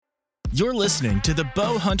You're listening to the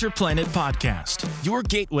Bow Hunter Planet podcast, your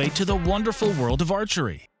gateway to the wonderful world of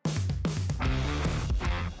archery. Hey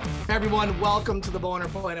everyone, welcome to the Bow Hunter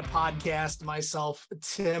Planet podcast. Myself,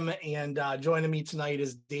 Tim, and joining me tonight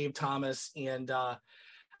is Dave Thomas. And I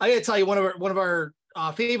got to tell you, one of our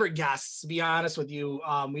favorite guests, to be honest with you,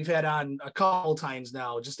 we've had on a couple times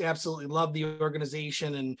now. Just absolutely love the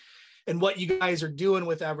organization and what you guys are doing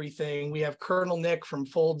with everything. We have Colonel Nick from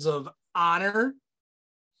Folds of Honor.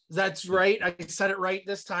 That's right. I said it right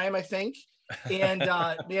this time, I think. And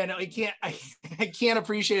man, I can't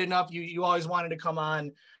appreciate enough. You always wanted to come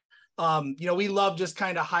on. We love just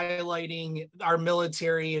kind of highlighting our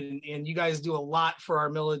military, and you guys do a lot for our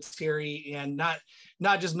military, and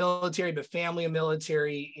not just military, but family and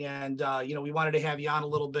military. And we wanted to have you on a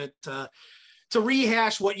little bit to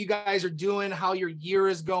rehash what you guys are doing, how your year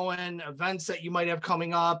is going, events that you might have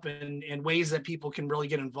coming up, and ways that people can really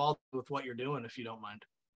get involved with what you're doing, if you don't mind.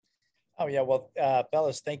 Oh, yeah. Well,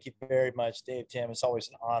 fellas, thank you very much, Dave, Tim. It's always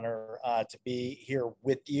an honor to be here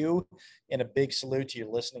with you, and a big salute to your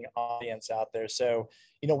listening audience out there. So,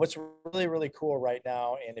 what's really, really cool right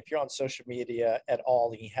now, and if you're on social media at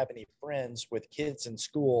all and you have any friends with kids in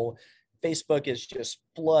school, Facebook is just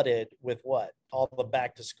flooded with all the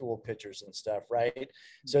back to school pictures and stuff, right?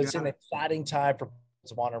 So it's an exciting time for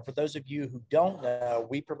Folds of Honor. For those of you who don't know,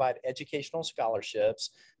 we provide educational scholarships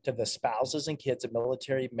to the spouses and kids of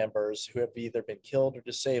military members who have either been killed or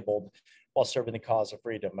disabled while serving the cause of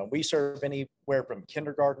freedom. And we serve anywhere from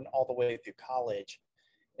kindergarten all the way through college.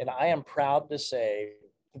 And I am proud to say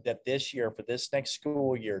that this year, for this next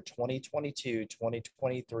school year,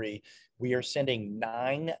 2022-2023, we are sending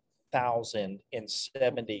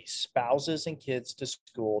 9,070 spouses and kids to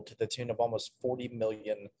school to the tune of almost $40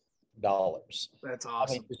 million. That's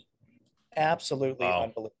awesome. Absolutely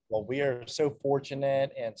unbelievable. We are so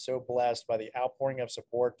fortunate and so blessed by the outpouring of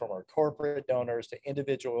support from our corporate donors to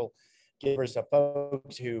individual givers, of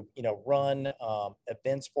folks who run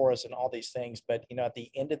events for us and all these things. But at the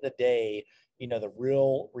end of the day, the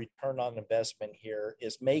real return on investment here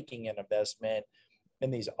is making an investment in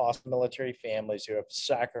these awesome military families who have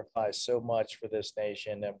sacrificed so much for this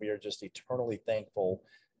nation, and we are just eternally thankful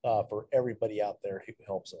for everybody out there who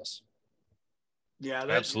helps us. Yeah,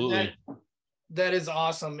 absolutely. That is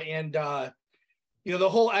awesome. And, the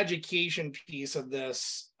whole education piece of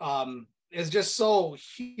this is just so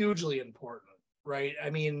hugely important, right?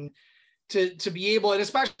 I mean, to be able, and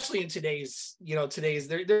especially in today's,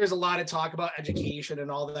 there's a lot of talk about education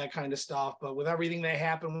and all that kind of stuff, but with everything that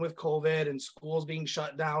happened with COVID and schools being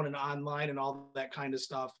shut down and online and all that kind of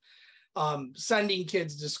stuff, sending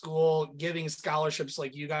kids to school, giving scholarships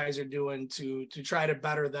like you guys are doing to try to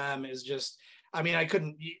better them is just,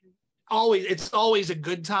 it's always a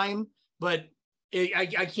good time, but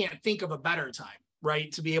I can't think of a better time, right?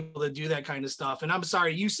 To be able to do that kind of stuff. And I'm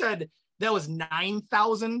sorry, you said that was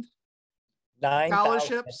 9,000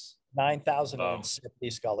 scholarships? 9,070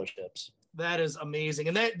 scholarships. That is amazing.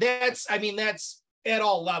 And that's at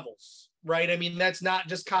all levels, right? I mean, that's not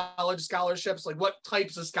just college scholarships. Like, what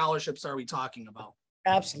types of scholarships are we talking about?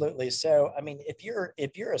 Absolutely. So, I mean, if you're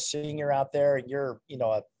a senior out there and you're,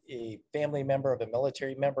 a family member of a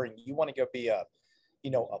military member and you want to go be a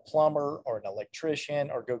plumber or an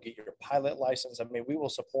electrician or go get your pilot license, I mean, we will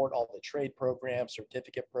support all the trade programs,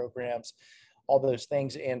 certificate programs, all those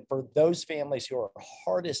things. And for those families who are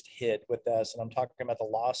hardest hit with us, and I'm talking about the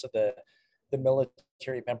loss of the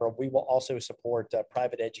military member, we will also support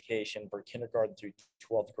private education for kindergarten through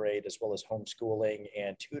 12th grade, as well as homeschooling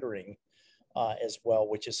and tutoring as well,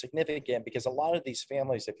 which is significant because a lot of these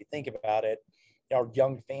families, if you think about it, are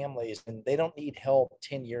young families and they don't need help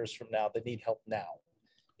 10 years from now. They need help now.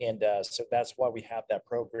 And so that's why we have that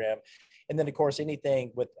program. And then, of course,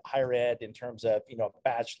 anything with higher ed in terms of,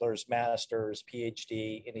 bachelor's, master's,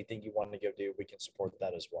 PhD, anything you want to go do, we can support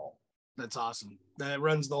that as well. That's awesome. That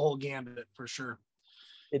runs the whole gambit for sure.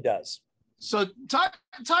 It does. So talk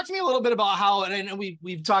to me a little bit about how, and I know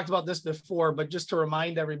we've talked about this before, but just to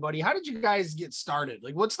remind everybody, how did you guys get started?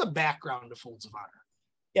 Like, what's the background to Folds of Honor?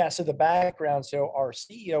 Yeah, so the background, so our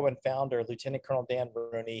CEO and founder, Lieutenant Colonel Dan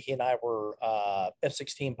Rooney, he and I were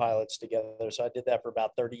F-16 pilots together. So I did that for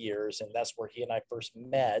about 30 years, and that's where he and I first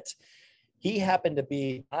met. He happened to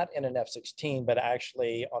be not in an F-16, but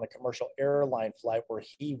actually on a commercial airline flight where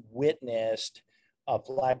he witnessed a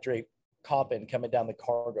flag draped coffin coming down the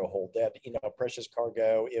cargo hold. That, precious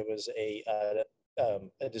cargo. It was a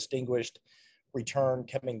distinguished return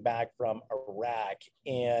coming back from Iraq.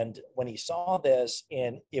 And when he saw this,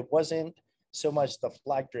 and it wasn't so much the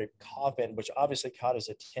flag draped coffin, which obviously caught his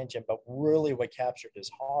attention, but really what captured his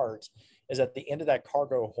heart is at the end of that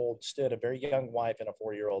cargo hold stood a very young wife and a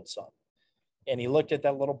 4-year-old son. And he looked at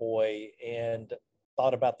that little boy and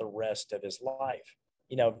thought about the rest of his life.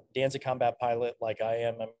 Dan's a combat pilot like I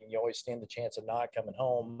am. I mean, you always stand the chance of not coming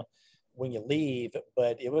home when you leave,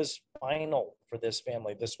 but it was final for this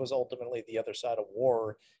family. This was ultimately the other side of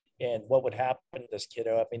war. And what would happen to this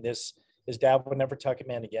kiddo? I mean, his dad would never tuck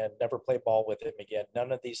him in again, never play ball with him again,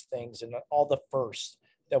 none of these things. And all the firsts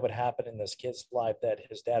that would happen in this kid's life that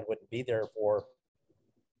his dad wouldn't be there for.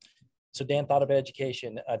 So Dan thought of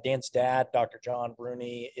education. Dan's dad, Dr. John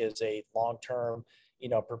Bruni, is a long-term,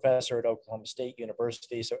 professor at Oklahoma State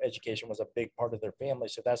University. So education was a big part of their family.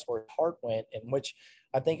 So that's where his heart went, in which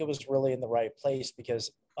I think it was really in the right place,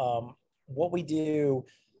 because what we do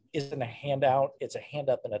isn't a handout. It's a hand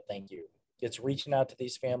up and a thank you. It's reaching out to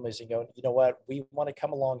these families and going, you know what, we want to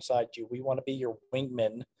come alongside you. We want to be your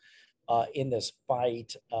wingman in this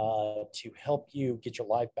fight to help you get your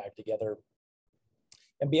life back together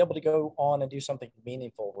and be able to go on and do something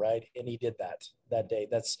meaningful, right? And he did that day.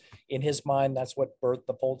 That's in his mind, that's what birthed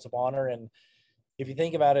the Folds of Honor. And if you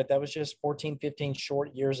think about it, that was just 14, 15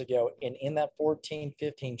 short years ago. And in that 14,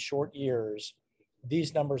 15 short years,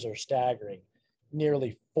 these numbers are staggering.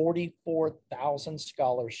 Nearly 44,000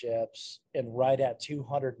 scholarships and right at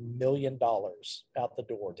 $200 million out the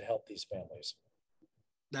door to help these families.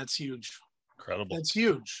 That's huge. Incredible. That's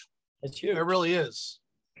huge. It's huge. It really is.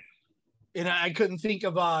 And I couldn't think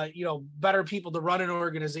of better people to run an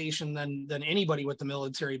organization than anybody with the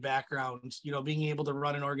military background. Being able to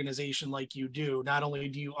run an organization like you do, not only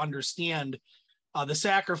do you understand the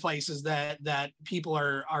sacrifices that people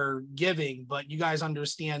are giving, but you guys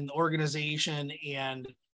understand the organization and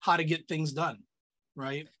how to get things done,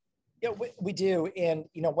 right? Yeah, we do. And,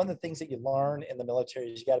 one of the things that you learn in the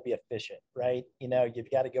military is you got to be efficient, right? You've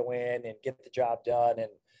got to go in and get the job done. And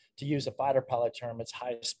to use a fighter pilot term, it's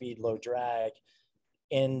high speed, low drag.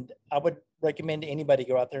 And I would recommend anybody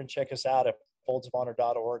go out there and check us out at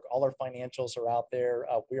foldsofhonor.org. All our financials are out there.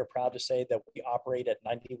 We are proud to say that we operate at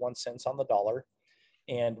 91 cents on the dollar,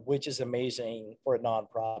 and which is amazing for a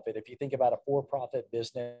nonprofit. If you think about a for-profit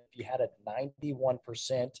business, if you had a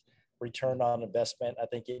 91% return on investment, I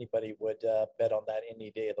think anybody would bet on that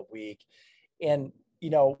any day of the week. And,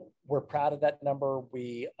 we're proud of that number.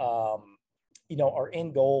 We, our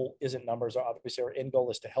end goal isn't numbers. Obviously, our end goal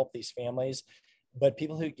is to help these families, but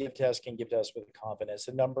people who give to us can give to us with confidence.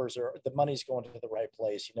 The money's going to the right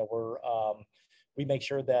place. We make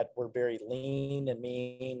sure that we're very lean and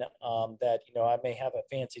mean, that, I may have a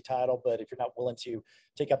fancy title, but if you're not willing to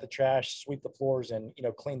take out the trash, sweep the floors, and,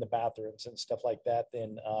 clean the bathrooms and stuff like that,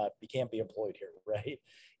 then you can't be employed here, right?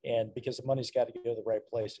 And because the money's got to go to the right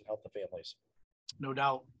place and help the families. No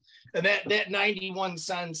doubt. And that 91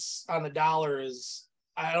 cents on the dollar is,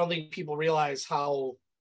 I don't think people realize how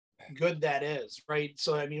good that is, right?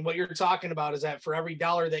 So, I mean, what you're talking about is that for every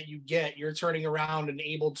dollar that you get, you're turning around and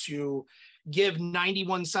able to give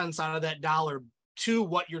 91 cents out of that dollar to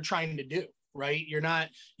what you're trying to do, right? You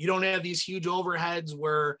don't have these huge overheads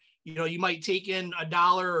where, you might take in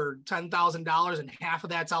 $1 or $10,000 and half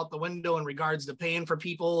of that's out the window in regards to paying for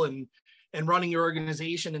people and running your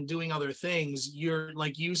organization and doing other things. You're,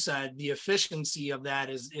 like you said, the efficiency of that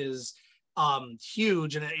is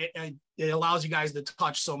huge, and it allows you guys to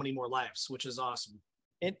touch so many more lives, which is awesome.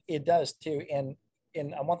 It does too. And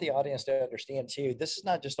I want the audience to understand too, this is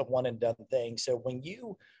not just a one and done thing. So when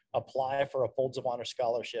you apply for a Folds of Honor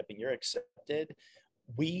scholarship and you're accepted,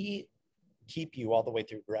 we keep you all the way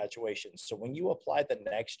through graduation. So when you apply the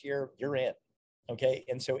next year, you're in. Okay.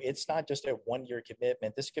 And so it's not just a 1-year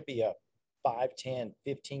commitment. This could be a 5, 10,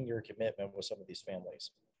 15-year commitment with some of these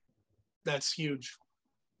families. That's huge.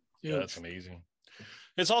 Yeah, that's amazing.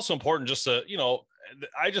 It's also important just to,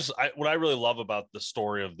 what I really love about the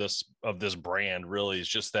story of this brand really is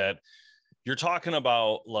just that you're talking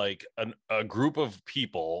about like a group of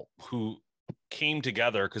people who came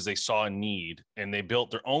together because they saw a need and they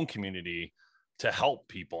built their own community to help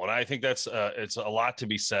people. And I think that's it's a lot to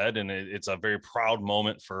be said. And it's a very proud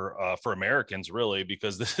moment for Americans, really,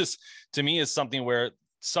 because this is, to me, is something where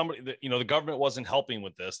somebody, the government wasn't helping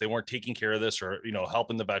with this. They weren't taking care of this or,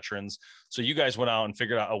 helping the veterans. So you guys went out and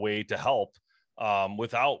figured out a way to help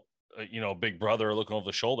without, Big Brother looking over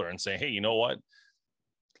the shoulder and saying, hey, you know what?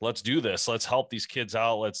 Let's do this. Let's help these kids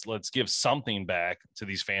out. Let's give something back to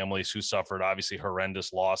these families who suffered obviously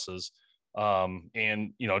horrendous losses.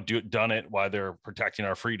 And done it while they're protecting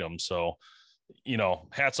our freedom. So,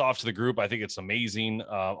 hats off to the group. I think it's amazing.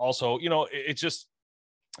 Also,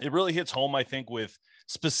 it really hits home, I think, with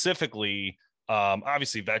specifically,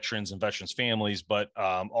 obviously veterans and veterans families, but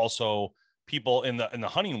also people in the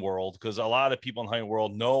hunting world, because a lot of people in the hunting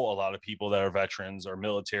world know a lot of people that are veterans or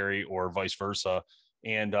military or vice versa.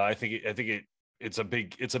 And it's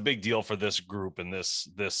a big deal for this group and this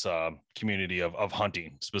community of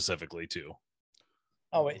hunting specifically too.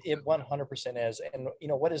 Oh, it 100% is. And,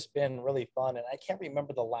 what has been really fun, and I can't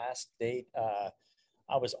remember the last date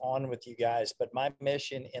I was on with you guys, but my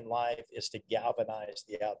mission in life is to galvanize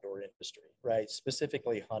the outdoor industry, right?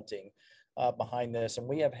 Specifically hunting behind this. And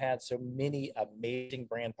we have had so many amazing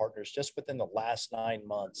brand partners just within the last 9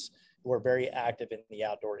 months who are very active in the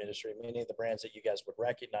outdoor industry. Many of the brands that you guys would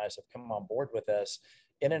recognize have come on board with us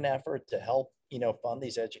in an effort to help, fund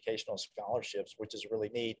these educational scholarships, which is really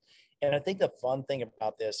neat. And I think the fun thing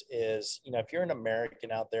about this is, if you're an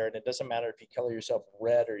American out there, and it doesn't matter if you color yourself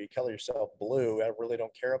red or you color yourself blue, I really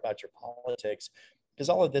don't care about your politics, because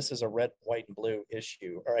all of this is a red, white, and blue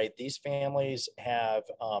issue. All right. These families have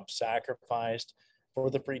sacrificed for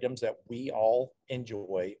the freedoms that we all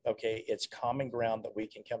enjoy. Okay. It's common ground that we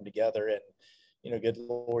can come together and, good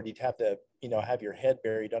Lord, you'd have to, have your head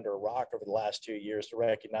buried under a rock over the last 2 years to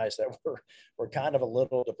recognize that we're kind of a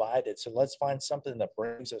little divided. So let's find something that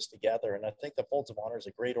brings us together. And I think the Folds of Honor is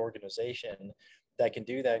a great organization that can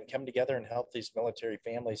do that and come together and help these military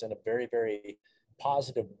families in a very, very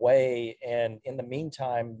positive way. And in the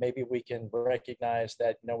meantime, maybe we can recognize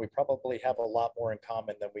that, we probably have a lot more in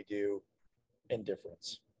common than we do in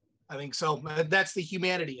difference. I think so. That's the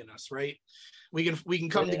humanity in us, right? We can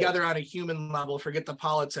come together on a human level, forget the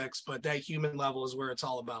politics, but that human level is where it's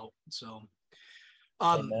all about. So,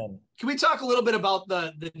 can we talk a little bit about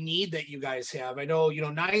the need that you guys have? I know,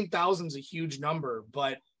 9,000 is a huge number,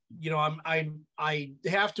 but I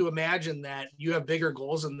have to imagine that you have bigger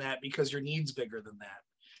goals than that because your need's bigger than that.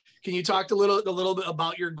 Can you talk a little bit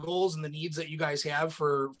about your goals and the needs that you guys have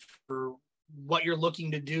for what you're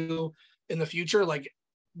looking to do in the future? Like,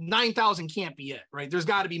 9,000 can't be it, right? There's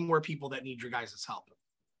got to be more people that need your guys' help.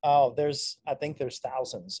 Oh, I think there's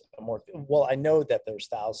thousands of more. Well, I know that there's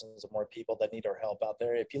thousands of more people that need our help out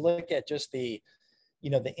there. If you look at just the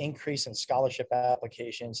increase in scholarship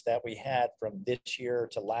applications that we had from this year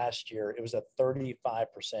to last year, it was a 35%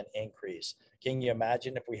 increase. Can you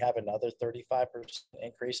imagine if we have another 35%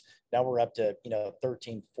 increase? Now we're up to,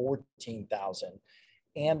 13, 14,000.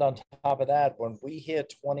 And on top of that, when we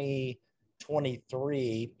hit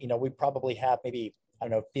 2023, we probably have maybe,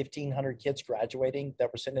 1,500 kids graduating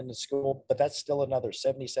that were sent into school, but that's still another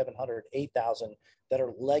 7,700, 8,000 that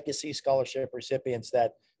are legacy scholarship recipients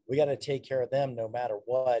that we got to take care of them no matter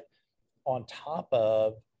what, on top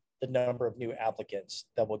of the number of new applicants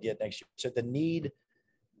that we'll get next year. So the need,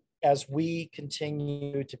 as we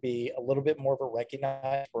continue to be a little bit more of a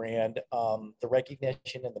recognized brand, the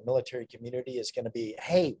recognition in the military community is going to be,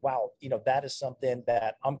 hey, wow, that is something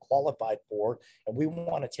that I'm qualified for, and we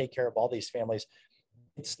want to take care of all these families.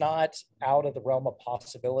 It's not out of the realm of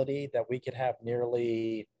possibility that we could have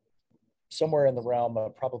nearly somewhere in the realm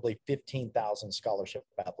of probably 15,000 scholarship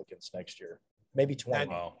applicants next year, maybe 20.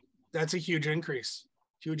 Wow. That's a huge increase.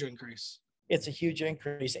 Huge increase. It's a huge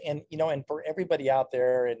increase. And, and for everybody out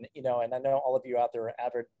there, and, and I know all of you out there are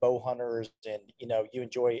avid bow hunters, and, you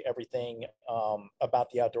enjoy everything about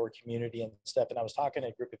the outdoor community and stuff. And I was talking to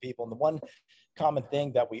a group of people, and the one common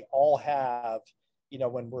thing that we all have,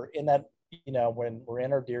 when we're in that, when we're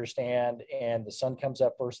in our deer stand and the sun comes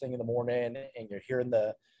up first thing in the morning and you're hearing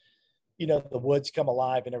the woods come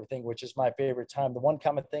alive and everything, which is my favorite time. The one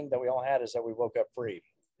common thing that we all had is that we woke up free,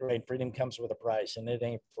 right? Freedom comes with a price, and it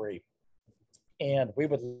ain't free. And we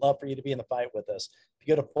would love for you to be in the fight with us. If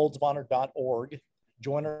you go to foldsofhonor.org,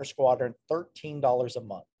 join our squadron, $13 a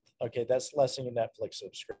month. Okay, that's less than your Netflix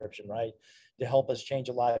subscription, right? To help us change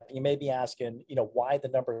a life. You may be asking, why the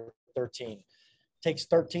number 13? It takes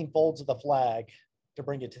 13 folds of the flag to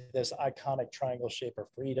bring it to this iconic triangle shape of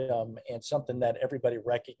freedom, and something that everybody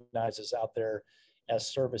recognizes out there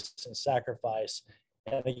as service and sacrifice.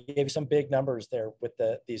 And I gave some big numbers there with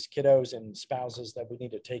these kiddos and spouses that we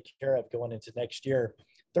need to take care of going into next year.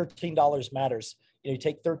 $13 matters. You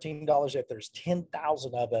take $13, if there's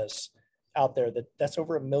 10,000 of us out there, that's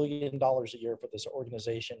over $1 million a year for this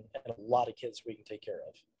organization, and a lot of kids we can take care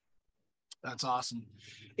of. That's awesome.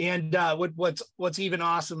 And what's even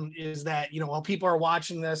awesome is that, while people are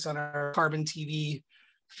watching this on our Carbon TV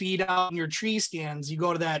feed out in your tree stands, you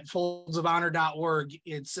go to that foldsofhonor.org.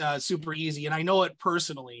 It's super easy. And I know it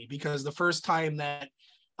personally because the first time that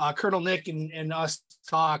Colonel Nick and us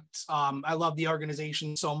talked, I love the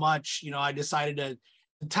organization so much. I decided to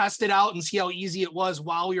test it out and see how easy it was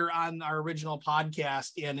while we were on our original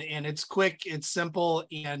podcast. And it's quick, it's simple,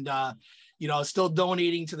 and still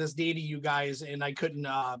donating to this day to you guys. And I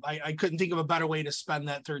couldn't think of a better way to spend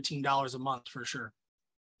that $13 a month for sure.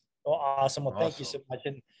 Well, awesome. Well, thank you so much.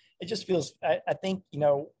 And it just feels, I think,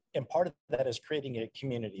 and part of that is creating a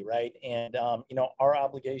community, right? And our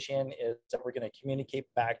obligation is that we're going to communicate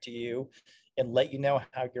back to you and let you know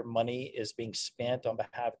how your money is being spent on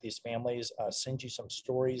behalf of these families. Send you some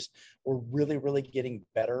stories. We're really, really getting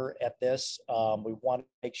better at this. We want to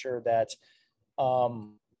make sure that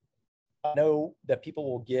I know that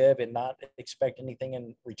people will give and not expect anything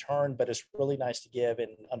in return, but it's really nice to give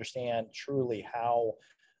and understand truly how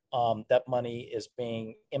that money is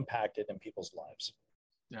being impacted in people's lives.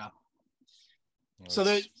 Yeah. That's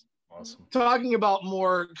So awesome. Talking about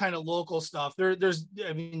more kind of local stuff, there's,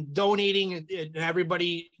 I mean, donating and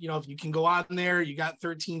everybody, if you can go on there, you got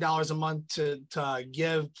 $13 a month to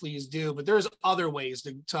give, please do. But there's other ways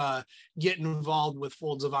to get involved with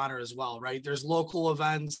Folds of Honor as well, right? There's local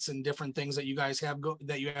events and different things that you guys have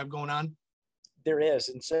going on. There is.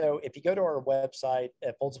 And so if you go to our website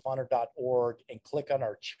at foldsofhonor.org and click on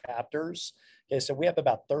our chapters, okay, so we have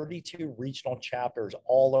about 32 regional chapters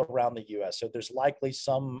all around the US. So there's likely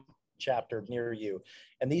some chapter near you.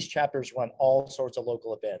 And these chapters run all sorts of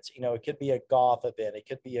local events. It could be a golf event, it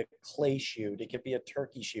could be a clay shoot, it could be a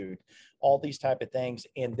turkey shoot, all these type of things.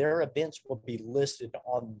 And their events will be listed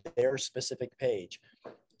on their specific page.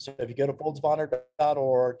 So if you go to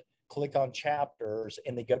foldsofhonor.org, click on chapters,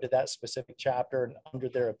 and they go to that specific chapter, and under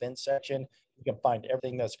their event section, you can find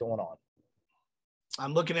everything that's going on.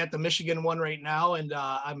 I'm looking at the Michigan one right now, and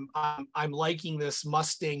I'm liking this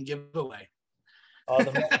Mustang giveaway.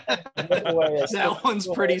 That one's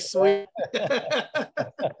pretty sweet.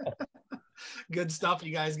 Good stuff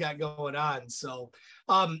you guys got going on. So,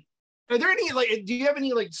 are there any do you have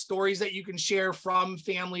any stories that you can share from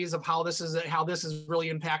families of how this has really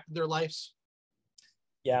impacted their lives?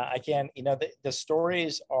 Yeah, I can. The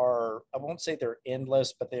stories are, I won't say they're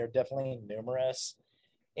endless, but they are definitely numerous.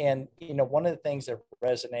 And, one of the things that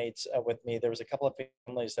resonates with me, there was a couple of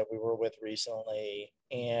families that we were with recently,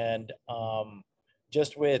 and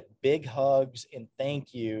just with big hugs and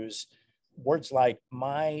thank yous, words like,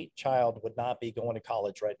 my child would not be going to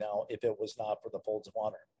college right now if it was not for the Folds of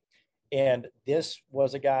Honor. And this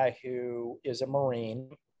was a guy who is a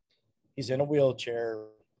Marine. He's in a wheelchair,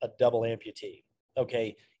 a double amputee.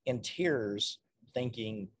 Okay, in tears,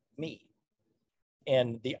 thanking me.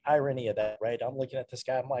 And the irony of that, right? I'm looking at this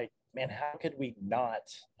guy, I'm like, man, how could we not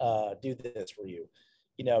do this for you?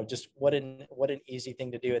 Just what an easy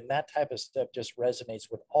thing to do. And that type of stuff just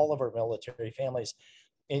resonates with all of our military families.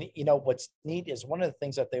 And what's neat is one of the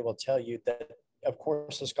things that they will tell you that, of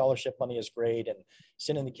course, the scholarship money is great and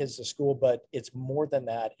sending the kids to school, but it's more than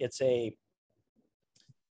that. It's a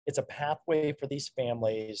pathway for these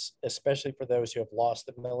families, especially for those who have lost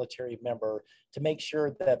a military member, to make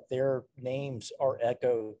sure that their names are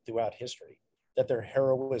echoed throughout history, that their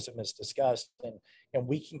heroism is discussed, and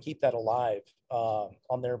we can keep that alive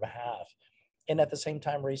on their behalf. And at the same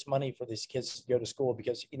time, raise money for these kids to go to school,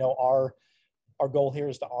 because, our goal here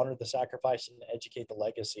is to honor the sacrifice and educate the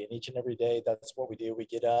legacy. And each and every day, that's what we do. We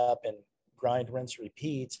get up and grind, rinse,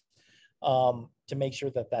 repeat to make sure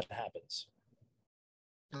that happens.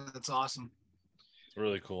 That's awesome. It's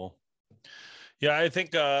really cool. Yeah, I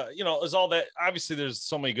think is all that. Obviously, there's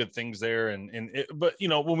so many good things there, but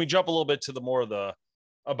when we jump a little bit to the more of the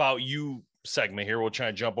about you segment here, we'll try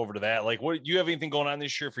and jump over to that. Like, what do you have anything going on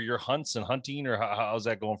this year for your hunts and hunting, or how's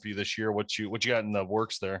that going for you this year? What you got in the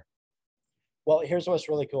works there? Well, here's what's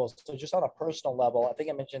really cool. So just on a personal level, I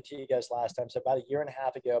think I mentioned to you guys last time. So about a year and a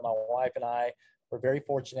half ago, my wife and I were very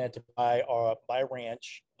fortunate to buy a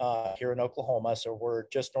ranch here in Oklahoma. So we're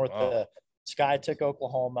just north of Skiatook,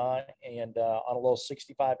 Oklahoma, and on a little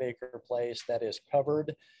 65-acre place that is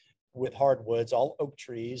covered with hardwoods, all oak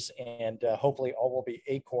trees, and hopefully all will be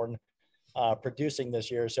acorn producing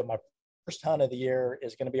this year. So my first hunt of the year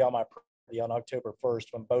is going to be on my property on October 1st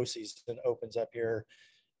when bow season opens up here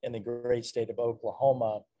in the great state of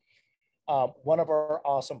Oklahoma. One of our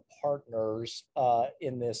awesome partners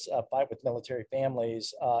in this fight with military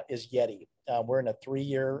families is Yeti. We're in a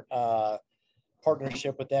 3-year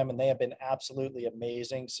partnership with them, and they have been absolutely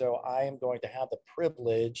amazing. So I am going to have the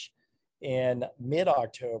privilege in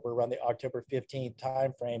mid-October, around the October 15th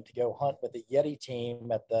timeframe, to go hunt with the Yeti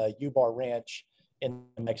team at the U-Bar Ranch in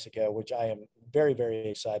Mexico, which I am very, very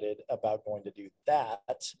excited about going to do that.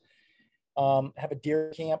 Have a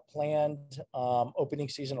deer camp planned, opening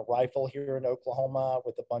season of rifle here in Oklahoma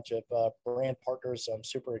with a bunch of brand partners. So I'm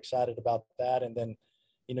super excited about that. And then,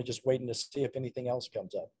 just waiting to see if anything else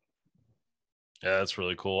comes up. Yeah, that's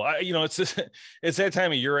really cool. It's that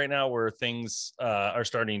time of year right now where things are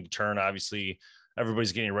starting to turn. Obviously,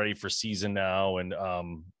 everybody's getting ready for season now, and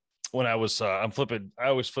when I was I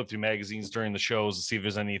always flip through magazines during the shows to see if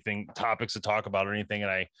there's anything topics to talk about or anything,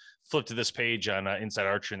 and I flipped to this page on Inside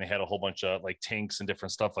Archery, and they had a whole bunch of like tanks and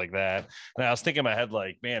different stuff like that. And I was thinking in my head,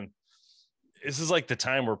 like, man, this is like the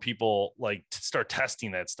time where people like start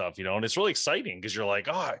testing that stuff, and it's really exciting because you're like,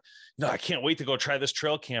 oh, I can't wait to go try this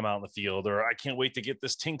trail cam out in the field, or I can't wait to get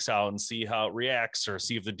this Tinks out and see how it reacts, or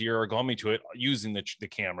see if the deer are going to it using the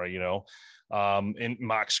camera, and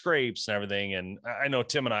mock scrapes and everything. And I know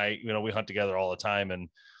Tim and I, we hunt together all the time, and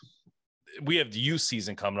we have the youth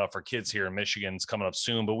season coming up for kids here in Michigan. It's coming up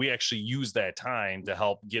soon, but we actually use that time to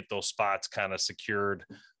help get those spots kind of secured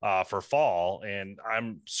for fall. And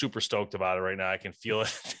I'm super stoked about it right now. I can feel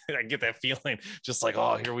it. I get that feeling just like,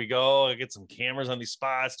 oh, here we go. I get some cameras on these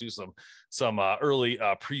spots, do some early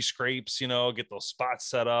pre-scrapes, get those spots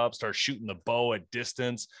set up, start shooting the bow at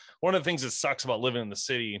distance. One of the things that sucks about living in the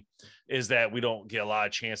city is that we don't get a lot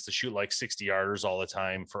of chance to shoot like 60 yarders all the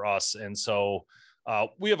time for us. And so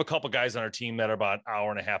we have a couple guys on our team that are about an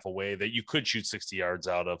hour and a half away that you could shoot 60 yards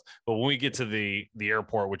out of. But when we get to the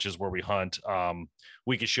airport, which is where we hunt,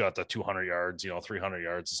 we can shoot out to 200 yards, 300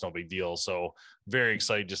 yards. It's no big deal. So very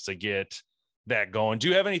excited just to get that going. Do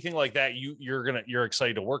you have anything like that you're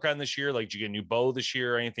excited to work on this year? Like, did you get a new bow this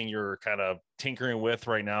year, or anything you're kind of tinkering with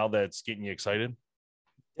right now that's getting you excited?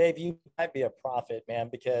 Dave, you might be a prophet, man,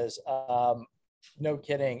 because no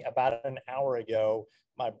kidding, about an hour ago,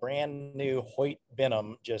 my brand new Hoyt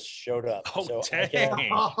Venom just showed up. Oh, so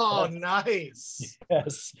dang. Nice.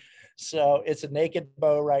 Yes. So it's a naked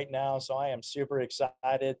bow right now. So I am super excited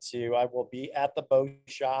I will be at the bow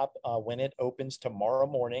shop when it opens tomorrow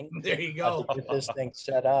morning. There you go. To get this thing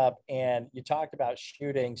set up. And you talked about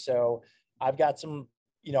shooting. So I've got some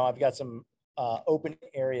open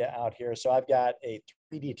area out here. So I've got a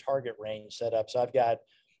 3D target range set up. So I've got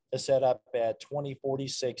a setup at 20, 40,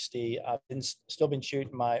 60. I've still been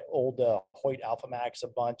shooting my old Hoyt Alpha Max a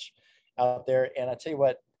bunch out there. And I tell you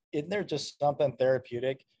what, isn't there just something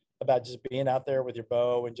therapeutic about just being out there with your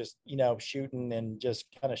bow and just, shooting and just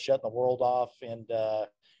kind of shutting the world off and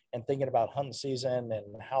thinking about hunting season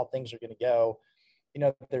and how things are going to go.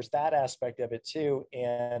 There's that aspect of it too.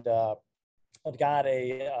 And I've got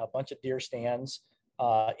a bunch of deer stands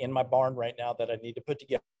in my barn right now that I need to put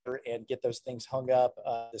together and get those things hung up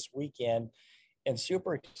this weekend, and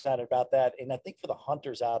super excited about that. And I think for the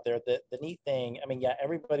hunters out there, the neat thing,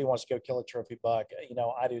 everybody wants to go kill a trophy buck.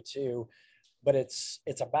 I do too, but it's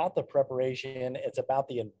about the preparation. It's about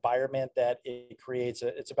the environment that it creates.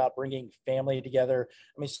 It's about bringing family together.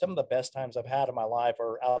 Some of the best times I've had in my life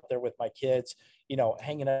are out there with my kids,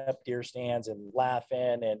 hanging up deer stands and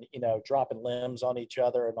laughing and, dropping limbs on each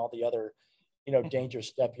other and all the other dangerous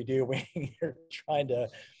stuff you do when you're trying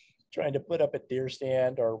to put up a deer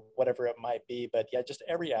stand or whatever it might be. But yeah, just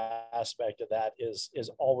every aspect of that is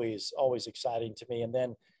always exciting to me. And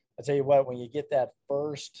then I tell you what, when you get that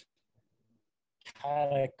first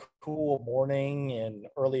kind of cool morning in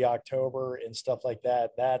early October and stuff like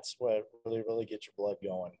that, that's what really gets your blood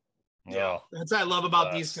going. Yeah, that's what I love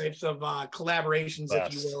about these types of collaborations,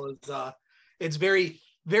 if you will. Is it's very,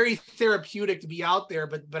 very therapeutic to be out there,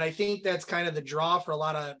 but I think that's kind of the draw for a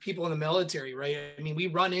lot of people in the military, right? We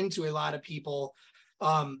run into a lot of people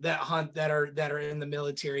that hunt that are in the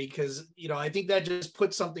military, because I think that just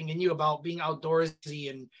puts something in you about being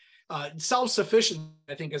outdoorsy and self-sufficient.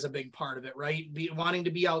 I think is a big part of it, right? Wanting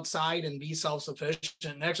to be outside and be self-sufficient.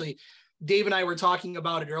 And actually, Dave and I were talking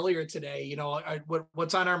about it earlier today.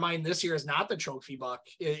 What's on our mind this year is not the trophy buck.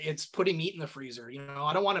 It's putting meat in the freezer.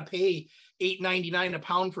 I don't want to pay $8.99 a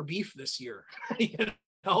pound for beef this year.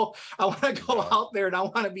 I want to go out there and I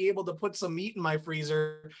want to be able to put some meat in my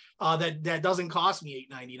freezer that doesn't cost me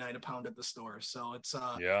 $8.99 a pound at the store. So it's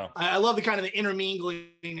I love the kind of the intermingling.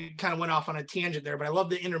 Kind of went off on a tangent there, but I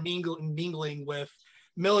love the intermingling with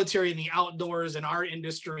military and the outdoors and our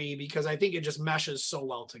industry, because I think it just meshes so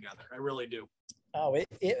well together. I really do. Oh, it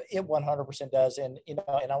 100% does. And, and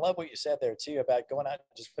I love what you said there too, about going out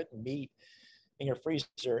and just putting meat in your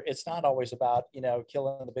freezer. It's not always about,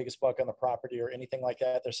 killing the biggest buck on the property or anything like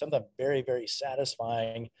that. There's something very, very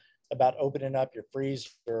satisfying about opening up your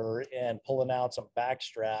freezer and pulling out some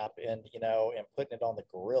backstrap and, and putting it on the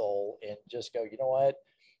grill and just go, you know what?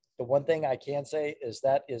 The one thing I can say is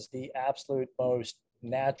that is the absolute most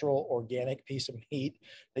natural, organic piece of meat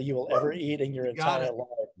that you will ever eat in your entire life,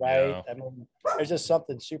 right? Yeah. There's just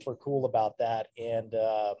something super cool about that and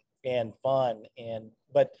fun.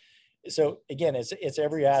 But so again, it's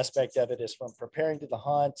every aspect of it, is from preparing to the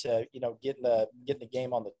hunt to, getting the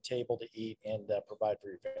game on the table to eat and provide for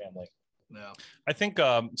your family. Yeah, I think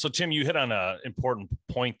so. Tim, you hit on an important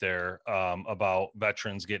point there about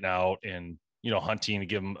veterans getting out and hunting to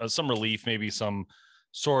give them some relief, maybe some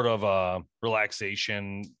sort of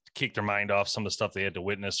relaxation, kick their mind off some of the stuff they had to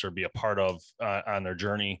witness or be a part of on their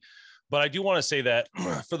journey. But I do want to say that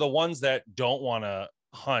for the ones that don't want to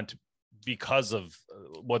hunt because of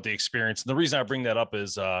what they experience, and the reason I bring that up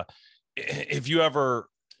is if you ever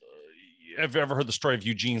heard the story of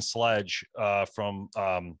Eugene Sledge from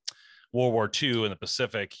World War II in the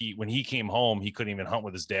Pacific, when he came home, he couldn't even hunt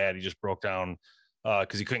with his dad. He just broke down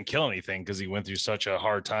because he couldn't kill anything because he went through such a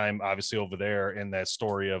hard time, obviously over there in that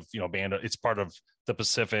story of, Band of, it's part of the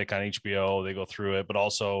Pacific on HBO. They go through it, but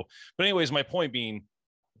anyways, my point being,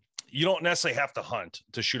 you don't necessarily have to hunt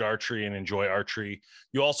to shoot archery and enjoy archery.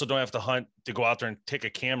 You also don't have to hunt to go out there and take a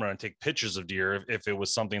camera and take pictures of deer if it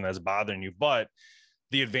was something that's bothering you. But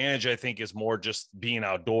the advantage, I think, is more just being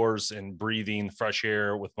outdoors and breathing fresh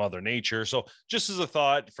air with Mother Nature. So just as a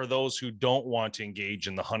thought for those who don't want to engage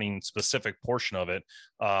in the hunting specific portion of it,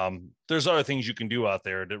 there's other things you can do out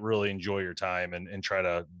there to really enjoy your time and try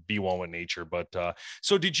to be one with nature. But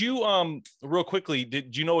so did you, real quickly,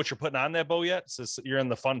 did you know what you're putting on that bow yet? Since you're in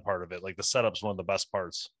the fun part of it, like the setup's one of the best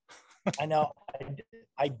parts. I know.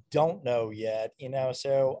 I don't know yet,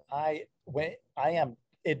 so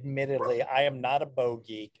admittedly, I am not a bow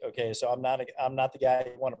geek. Okay. So I'm not the guy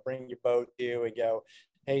you want to bring your bow to and go,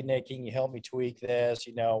 hey, Nick, can you help me tweak this?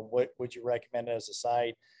 What would you recommend as a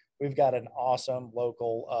site? We've got an awesome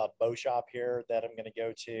local bow shop here that I'm going to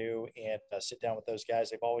go to and sit down with those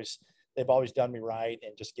guys. They've always done me right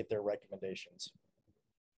and just get their recommendations.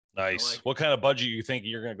 Nice. What kind of budget you think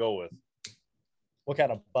you're going to go with? What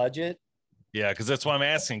kind of budget? Yeah, because that's why I'm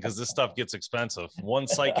asking, because this stuff gets expensive. One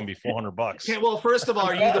site can be $400. Okay, well, first of all,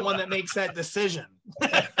 are you the one that makes that decision?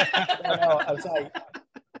 I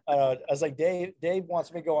was like, Dave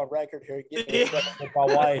wants me to go on record here. Get with my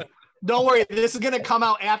wife. Don't worry, this is going to come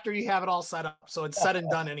out after you have it all set up, so it's said and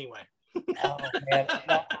done anyway. Oh, man.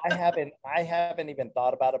 No, I haven't even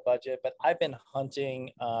thought about a budget, but I've been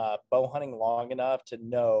bow hunting long enough to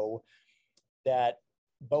know that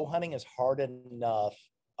bow hunting is hard enough.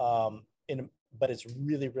 But it's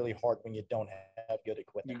really, really hard when you don't have good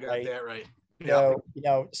equipment. You got that right. So,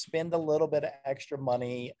 spend a little bit of extra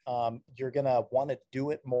money. You're going to want to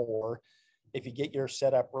do it more if you get your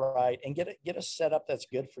setup right and get a setup that's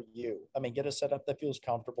good for you. I mean, get a setup that feels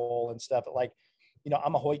comfortable and stuff. Like,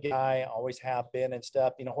 I'm a Hoyt guy, always have been and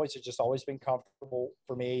stuff. Hoyts have just always been comfortable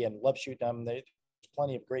for me and love shooting them. There's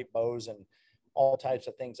plenty of great bows and all types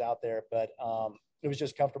of things out there. But, it was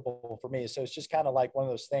just comfortable for me. So it's just kind of like one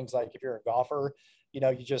of those things, like if you're a golfer, you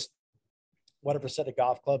just, whatever set of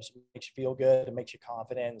golf clubs makes you feel good and makes you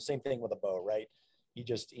confident. Same thing with a bow, right? You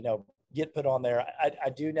just, get put on there.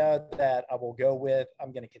 I do know that I'm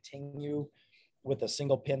going to continue with a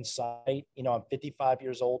single pin sight. I'm 55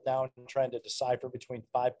 years old now and trying to decipher between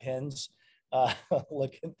 5 pins.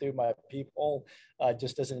 Looking through my people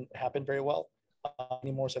just doesn't happen very well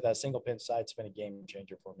anymore. So that single pin sight's been a game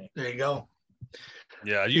changer for me. There you go.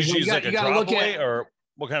 Yeah, you usually use like a drop away, or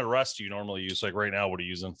what kind of rest do you normally use? Like right now, what are you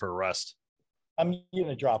using for rest? I'm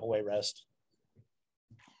using a drop away rest.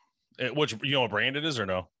 Which, what brand it is or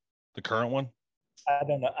no? The current one? I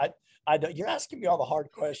don't know. I don't. You're asking me all the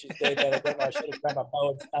hard questions, Dave. I don't know. I should have grabbed my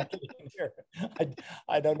phone. In here.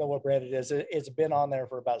 I don't know what brand it is. It's been on there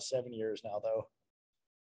for about 7 years now, though.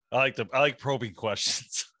 I like probing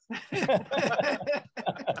questions. I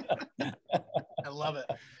love it.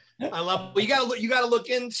 Well, you gotta look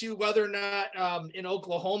into whether or not in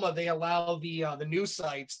Oklahoma they allow the new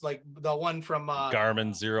sites, like the one from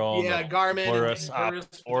Garmin Zero. Yeah, Garmin, Polaris,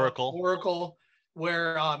 Oracle,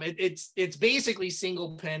 where it's basically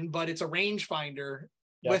single pin, but it's a rangefinder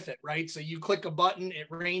with it, right? So you click a button, it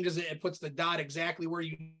ranges it, it puts the dot exactly where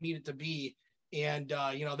you need it to be, and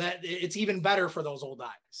that it's even better for those old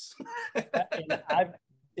eyes. I've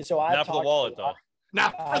not for the wallet though.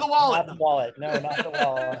 Not for the wallet. Not the wallet. No, not the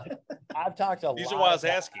wallet. I've talked to a These lot are why I was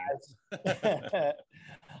guys. asking.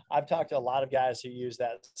 I've talked to a lot of guys who use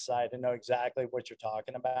that site and know exactly what you're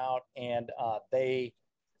talking about, and they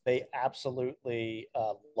absolutely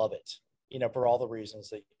love it. For all the reasons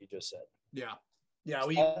that you just said. Yeah.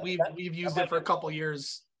 We've used it for a couple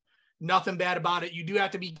years. Nothing bad about it. You do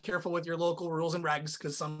have to be careful with your local rules and regs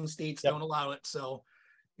because some states don't allow it. So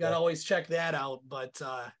you got to always check that out. But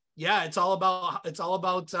it's all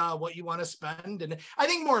about what you want to spend, and I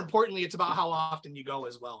think more importantly, it's about how often you go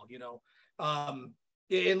as well.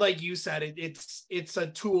 And like you said, it's a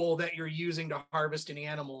tool that you're using to harvest an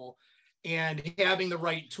animal, and having the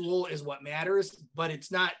right tool is what matters. But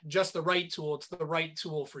it's not just the right tool; it's the right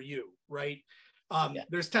tool for you, right?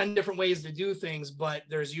 There's 10 different ways to do things, but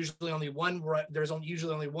there's usually only one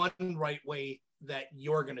right way that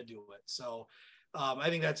you're going to do it. So I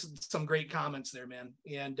think that's some great comments there, man.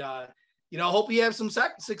 And, you know, I hope you have some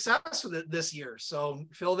success with it this year. So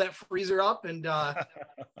fill that freezer up, and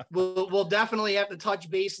we'll definitely have to touch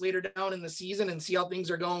base later down in the season and see how things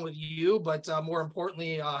are going with you. But more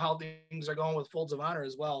importantly, how things are going with Folds of Honor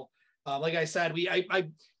as well. Like I said, I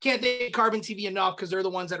can't thank Carbon TV enough, because they're the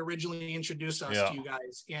ones that originally introduced us to you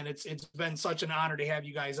guys. And it's been such an honor to have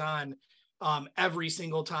you guys on every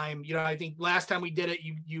single time. You know, I think last time we did it,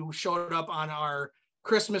 you showed up on our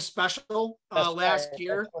Christmas special last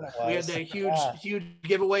year. We had that huge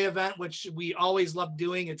giveaway event, which we always love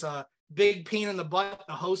doing. It's a big pain in the butt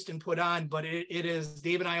to host and put on, but it is.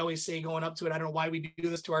 Dave and I always say going up to it, I don't know why we do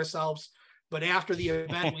this to ourselves, but after the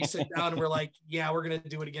event, we sit down and we're like, yeah, we're going to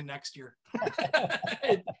do it again next year.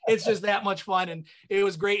 It's just that much fun. And it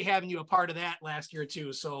was great having you a part of that last year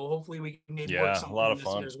too. So hopefully we can maybe work something a lot of this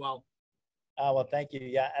fun year as well. Well, thank you.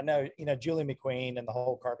 Yeah, I know, you know, Julie McQueen and the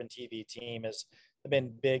whole Carbon TV team has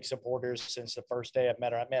been big supporters since the first day I've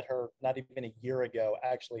met her. I met her not even a year ago,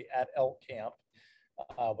 actually, at elk camp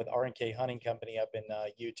with R&K Hunting Company up in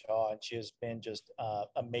Utah. And she has been just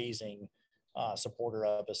amazing supporter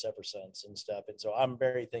of us ever since and stuff. And so I'm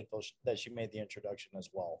very thankful that she made the introduction as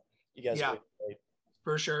well. You guys are great.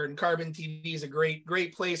 For sure. And Carbon TV is a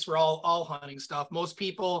great place for all hunting stuff. Most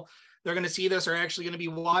people, they're going to see this, are actually going to be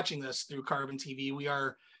watching this through Carbon TV. We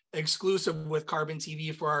are exclusive with Carbon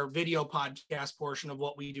TV for our video podcast portion of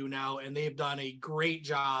what we do now. And they've done a great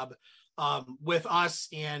job with us.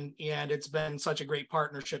 And it's been such a great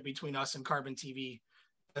partnership between us and Carbon TV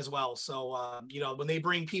as well. So, you know, when they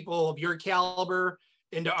bring people of your caliber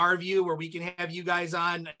into our view, where we can have you guys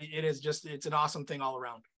on, it's an awesome thing all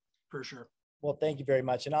around, for sure. Well, thank you very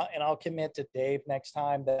much. And I'll commit to Dave next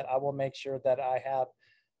time that I will make sure that I have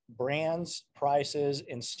brands, prices,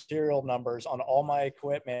 and serial numbers on all my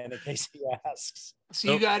equipment in case he asks.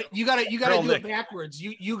 So you got to do it backwards.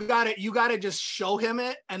 You got to just show him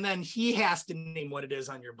it, and then he has to name what it is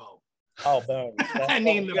on your bow. Oh, boom. And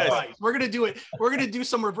name the price. We're gonna do it. We're gonna do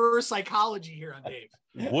some reverse psychology here on Dave.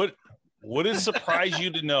 Would it surprise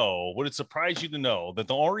you to know? Would it surprise you to know that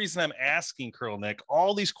the only reason I'm asking Curl Nick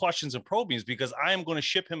all these questions and probing is because I am going to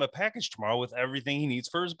ship him a package tomorrow with everything he needs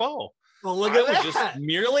for his bow. Well, look at that. I was just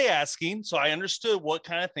merely asking, so I understood what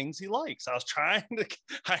kind of things he likes. I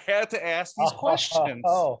had to ask these questions.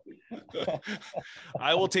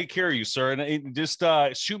 I will take care of you, sir. And just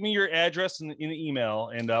shoot me your address in an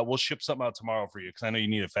email, and we'll ship something out tomorrow for you, because I know you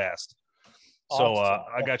need it fast. So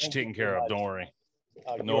I got you taken care of. Don't worry.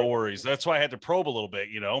 No worries. That's why I had to probe a little bit,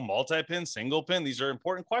 you know, multi-pin, single pin. These are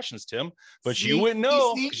important questions, Tim, but you wouldn't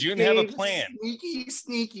know because you didn't have a plan.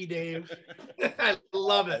 Sneaky Dave. I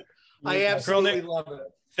love it. I absolutely love it.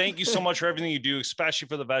 Thank you so much for everything you do, especially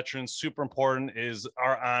for the veterans. Super important. It is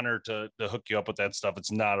our honor to hook you up with that stuff.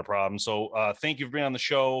 It's not a problem. So thank you for being on the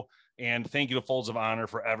show, and thank you to Folds of Honor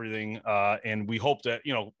for everything. And we hope that,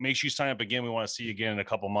 you know, make sure you sign up again. We want to see you again in a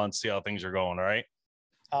couple months, see how things are going. All right.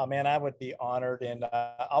 Oh man, I would be honored, and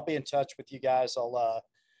I'll be in touch with you guys. I'll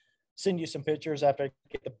send you some pictures after I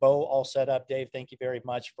get the bow all set up. Dave, thank you very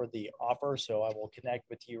much for the offer. So I will connect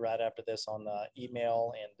with you right after this on the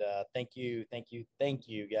email, and thank you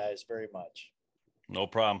guys very much. No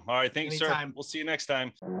problem. All right. Thanks, sir. We'll see you next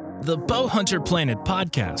time. The Bowhunter Planet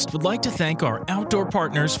podcast would like to thank our outdoor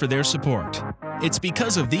partners for their support. It's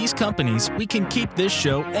because of these companies we can keep this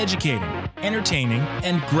show educating, entertaining,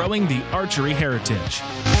 and growing the archery heritage.